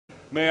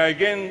May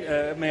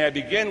I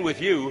begin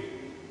with you,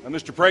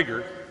 Mr.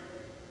 Prager?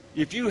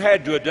 If you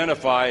had to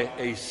identify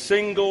a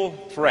single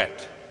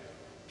threat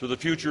to the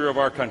future of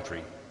our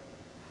country,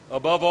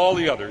 above all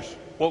the others,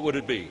 what would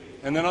it be?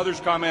 And then others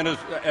comment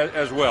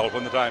as well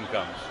when the time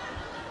comes.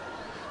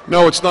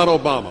 No, it's not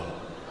Obama.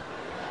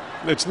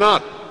 It's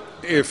not.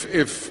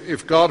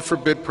 If God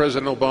forbid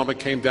President Obama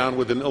came down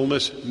with an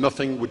illness,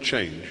 nothing would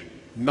change.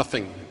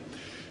 Nothing.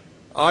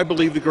 I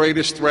believe the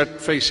greatest threat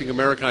facing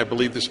America, I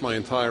believe this my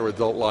entire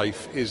adult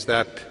life, is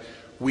that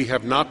we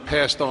have not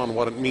passed on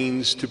what it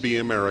means to be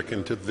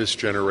American to this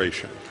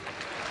generation.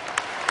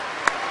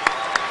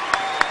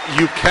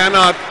 You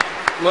cannot,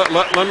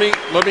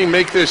 let me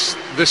make this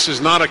is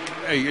not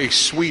a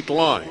sweet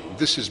line.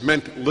 This is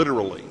meant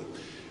literally.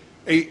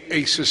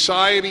 A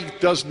society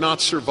does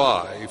not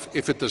survive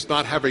if it does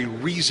not have a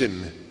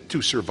reason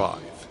to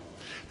survive.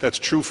 That's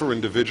true for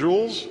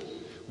individuals.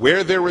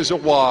 Where there is a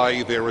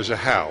why, there is a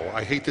how.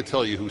 I hate to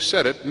tell you who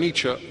said it,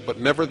 Nietzsche, but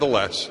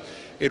nevertheless,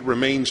 it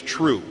remains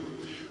true.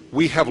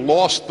 We have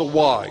lost the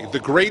why. The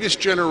greatest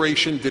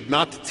generation did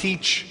not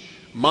teach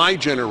my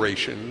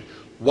generation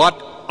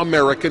what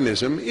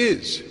Americanism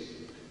is.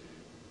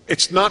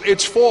 It's not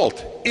its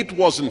fault. It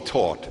wasn't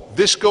taught.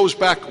 This goes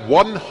back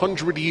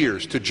 100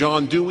 years to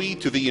John Dewey,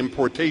 to the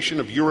importation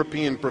of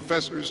European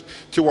professors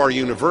to our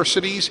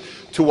universities,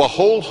 to a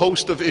whole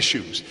host of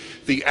issues.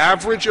 The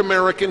average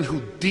American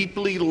who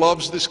deeply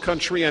loves this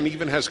country and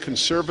even has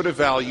conservative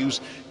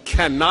values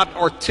cannot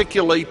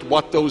articulate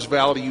what those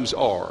values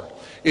are.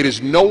 It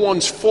is no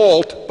one's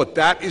fault, but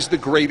that is the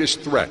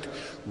greatest threat.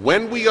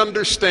 When we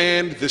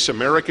understand this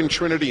American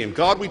trinity, in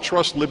God we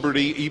trust,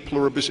 liberty, e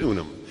pluribus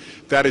unum,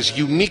 that is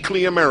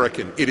uniquely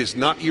American. It is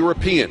not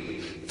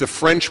European. The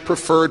French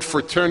preferred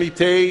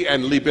fraternité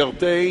and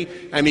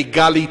liberté and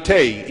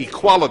égalité,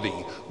 equality.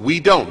 We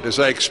don't, as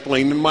I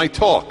explained in my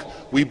talk.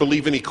 We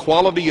believe in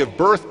equality of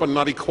birth, but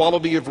not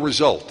equality of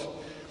result.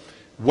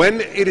 When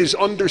it is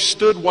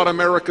understood what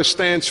America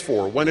stands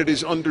for, when it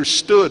is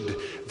understood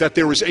that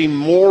there is a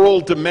moral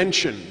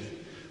dimension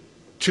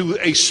to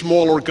a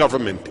smaller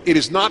government, it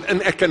is not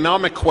an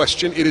economic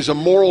question, it is a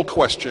moral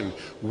question.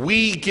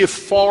 We give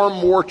far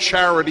more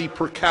charity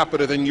per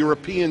capita than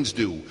Europeans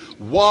do.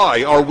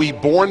 Why? Are we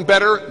born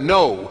better?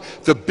 No.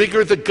 The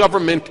bigger the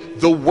government,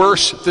 the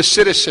worse the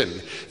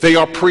citizen. They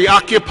are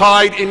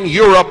preoccupied in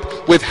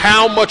Europe with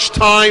how much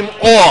time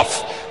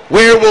off.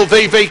 Where will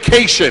they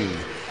vacation?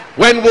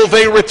 When will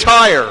they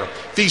retire?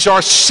 These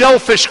are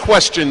selfish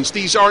questions.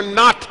 These are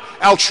not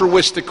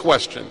altruistic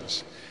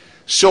questions.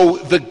 So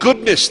the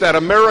goodness that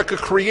America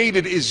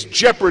created is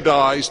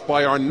jeopardized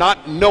by our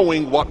not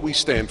knowing what we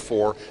stand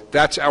for.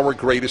 That's our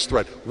greatest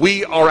threat.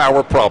 We are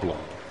our problem.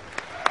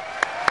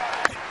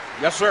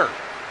 Yes, sir.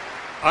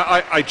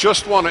 I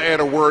just want to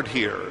add a word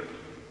here.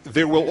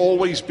 There will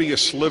always be a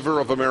sliver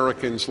of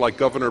Americans like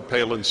Governor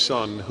Palin's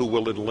son who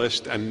will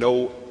enlist and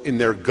know in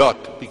their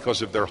gut,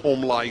 because of their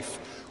home life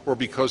or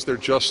because they're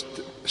just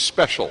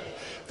special,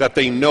 that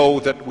they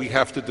know that we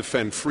have to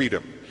defend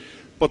freedom.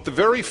 But the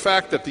very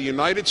fact that the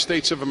United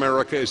States of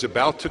America is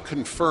about to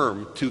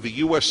confirm to the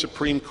U.S.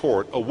 Supreme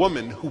Court a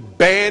woman who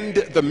banned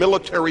the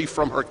military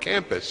from her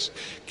campus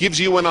gives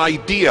you an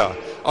idea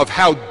of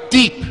how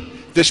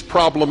deep this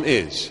problem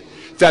is.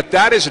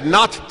 That is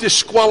not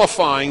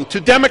disqualifying to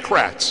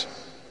Democrats.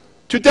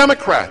 To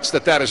Democrats,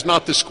 that is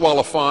not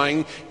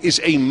disqualifying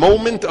is a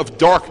moment of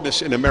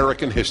darkness in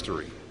American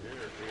history.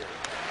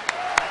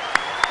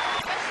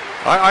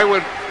 I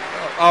would...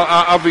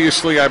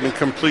 Obviously, I'm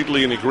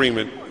completely in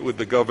agreement with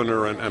the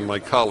governor and my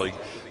colleague.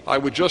 I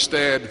would just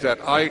add that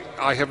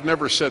I have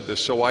never said this,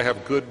 so I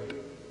have good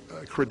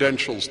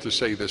credentials to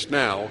say this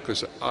now,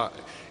 because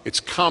it's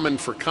common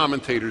for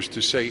commentators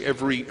to say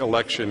every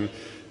election,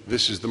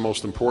 this is the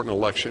most important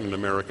election in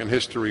American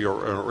history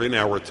or in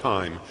our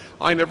time.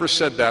 I never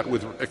said that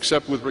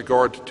except with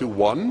regard to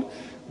one,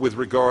 with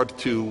regard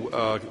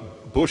to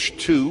Bush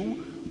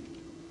 2,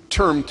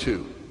 term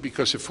 2,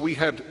 because if we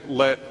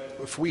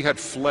had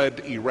fled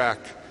Iraq,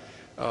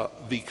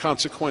 the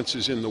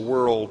consequences in the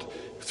world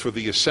for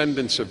the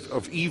ascendance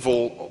of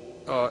evil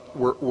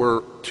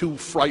were too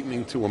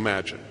frightening to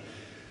imagine.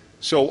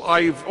 So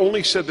I've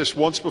only said this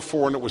once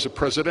before, and it was a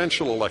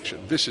presidential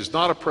election. This is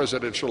not a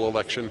presidential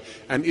election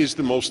and is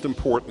the most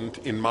important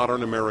in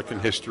modern American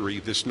history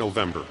this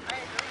November.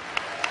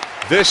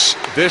 This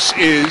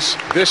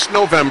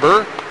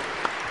November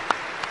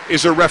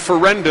is a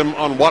referendum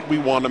on what we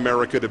want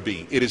America to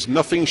be. It is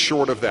nothing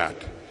short of that.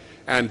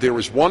 And there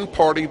is one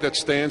party that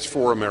stands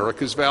for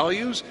America's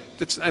values,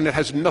 and it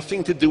has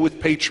nothing to do with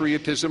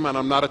patriotism, and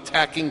I'm not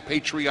attacking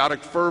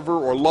patriotic fervor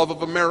or love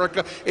of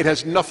America. It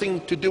has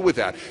nothing to do with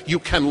that. You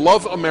can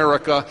love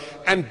America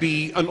and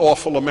be an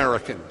awful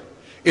American.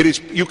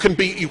 You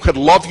could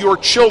love your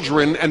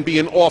children and be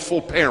an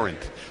awful parent.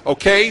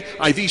 Okay?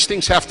 These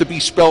things have to be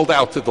spelled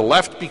out to the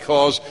left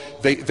because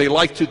they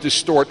like to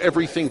distort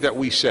everything that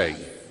we say.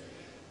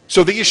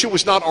 So the issue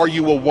is not, are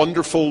you a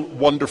wonderful,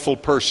 wonderful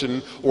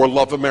person or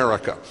love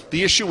America?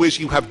 The issue is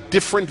you have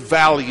different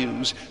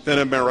values than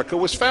America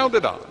was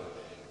founded on.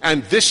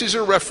 And this is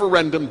a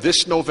referendum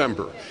this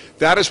November.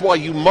 That is why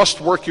you must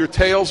work your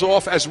tails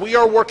off, as we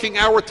are working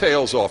our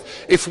tails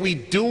off. If we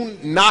do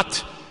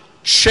not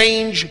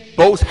change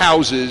both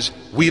houses,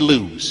 we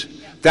lose.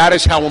 That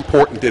is how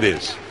important it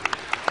is.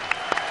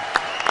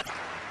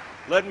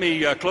 Let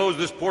me close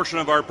this portion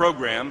of our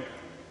program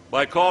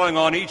by calling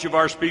on each of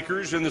our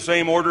speakers in the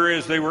same order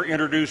as they were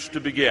introduced to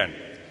begin.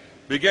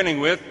 Beginning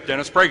with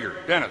Dennis Prager.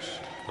 Dennis.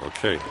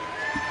 Okay.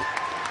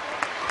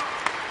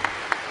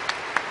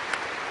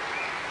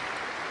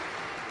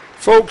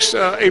 Folks,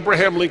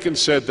 Abraham Lincoln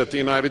said that the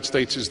United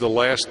States is the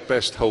last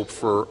best hope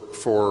for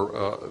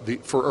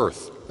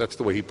Earth. That's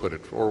the way he put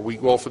it. Or we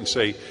often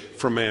say,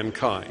 for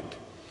mankind.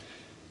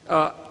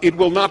 It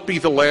will not be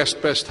the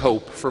last best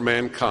hope for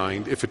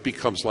mankind if it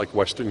becomes like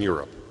Western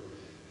Europe.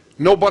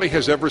 Nobody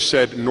has ever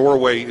said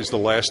Norway is the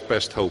last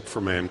best hope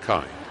for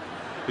mankind.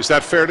 Is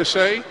that fair to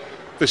say?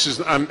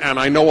 And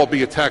I know I'll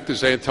be attacked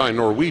as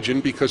anti-Norwegian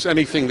because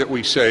anything that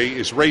we say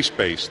is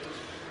race-based.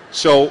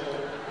 So,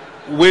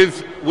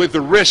 with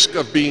the risk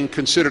of being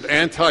considered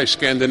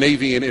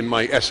anti-Scandinavian in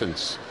my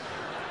essence,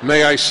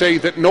 may I say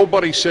that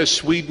nobody says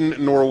Sweden,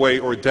 Norway,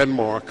 or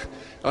Denmark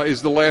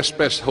is the last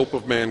best hope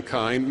of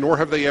mankind, nor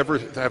have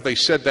they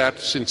said that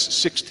since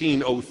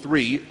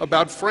 1603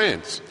 about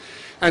France.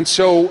 And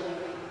so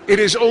it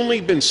has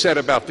only been said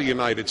about the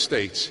United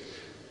States.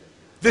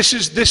 This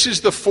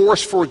is the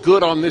force for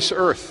good on this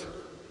earth.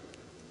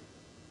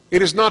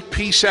 It is not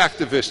peace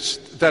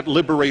activists that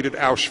liberated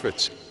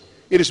Auschwitz.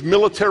 It is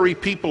military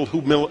people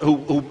who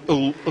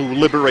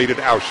liberated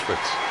Auschwitz.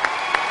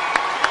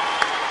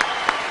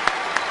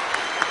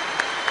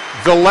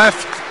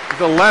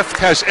 The left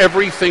has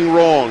everything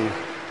wrong.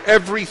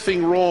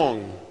 Everything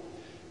wrong.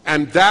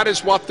 And that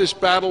is what this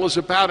battle is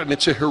about, and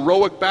it's a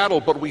heroic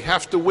battle, but we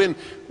have to win.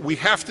 We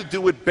have to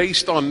do it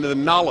based on the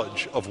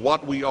knowledge of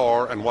what we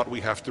are and what we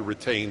have to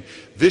retain,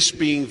 this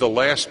being the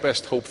last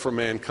best hope for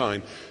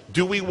mankind.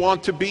 Do we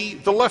want to be?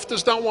 The left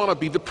does not want to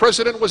be. The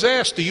president was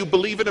asked, do you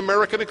believe in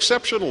American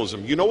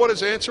exceptionalism? You know what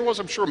his answer was?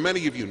 I'm sure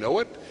many of you know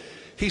it.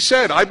 He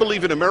said, I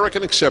believe in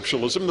American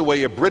exceptionalism the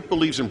way a Brit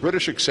believes in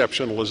British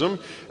exceptionalism,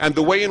 and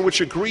the way in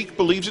which a Greek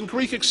believes in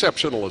Greek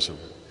exceptionalism.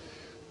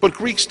 But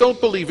Greeks don't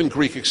believe in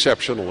Greek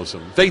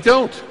exceptionalism. They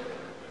don't.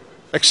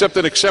 Except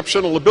an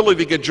exceptional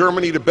ability to get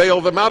Germany to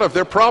bail them out of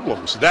their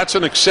problems. That's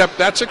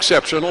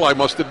exceptional, I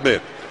must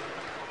admit.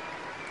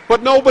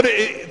 But no,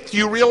 do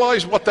you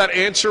realize what that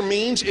answer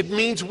means? It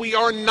means we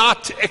are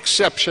not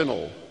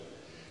exceptional.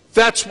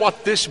 That's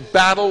what this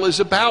battle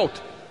is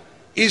about.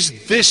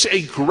 Is this a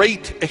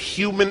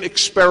human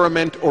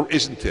experiment, or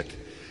isn't it?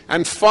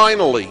 And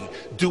finally,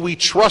 do we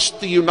trust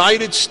the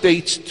United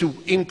States to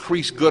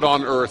increase good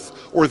on earth,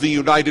 or the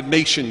United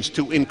Nations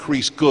to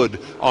increase good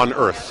on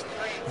earth?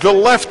 The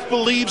left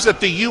believes that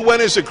the UN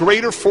is a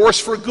greater force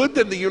for good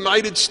than the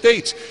United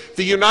States.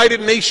 The United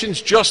Nations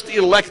just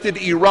elected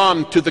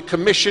Iran to the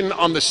Commission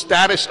on the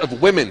Status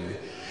of Women.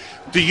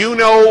 Do you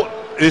know,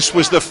 this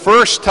was the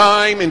first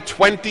time in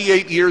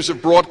 28 years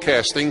of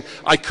broadcasting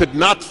I could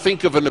not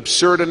think of an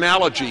absurd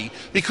analogy,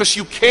 because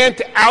you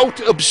can't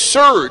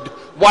out-absurd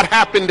what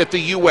happened at the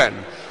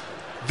UN.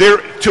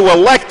 To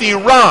elect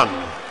Iran,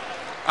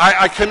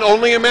 I can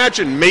only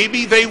imagine,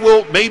 maybe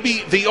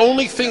the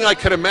only thing I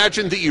can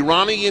imagine the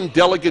Iranian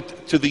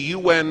delegate to the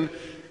UN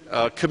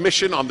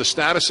Commission on the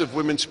Status of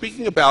Women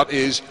speaking about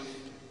is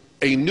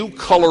a new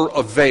color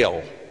of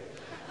veil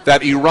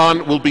that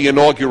Iran will be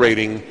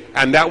inaugurating,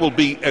 and that will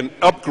be an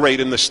upgrade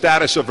in the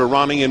status of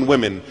Iranian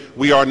women.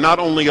 We are not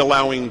only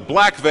allowing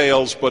black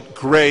veils, but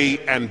gray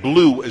and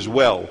blue as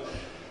well.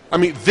 I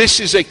mean, this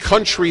is a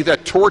country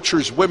that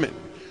tortures women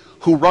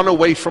who run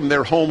away from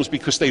their homes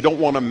because they don't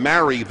want to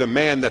marry the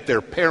man that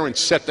their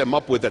parents set them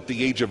up with at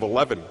the age of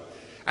 11.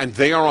 And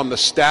they are on the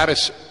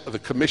status of the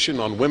Commission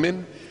on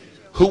Women.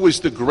 Who is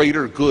the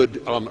greater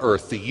good on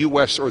earth, the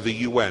U.S. or the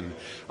UN?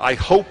 I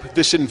hope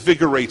this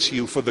invigorates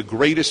you for the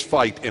greatest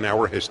fight in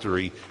our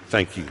history.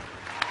 Thank you.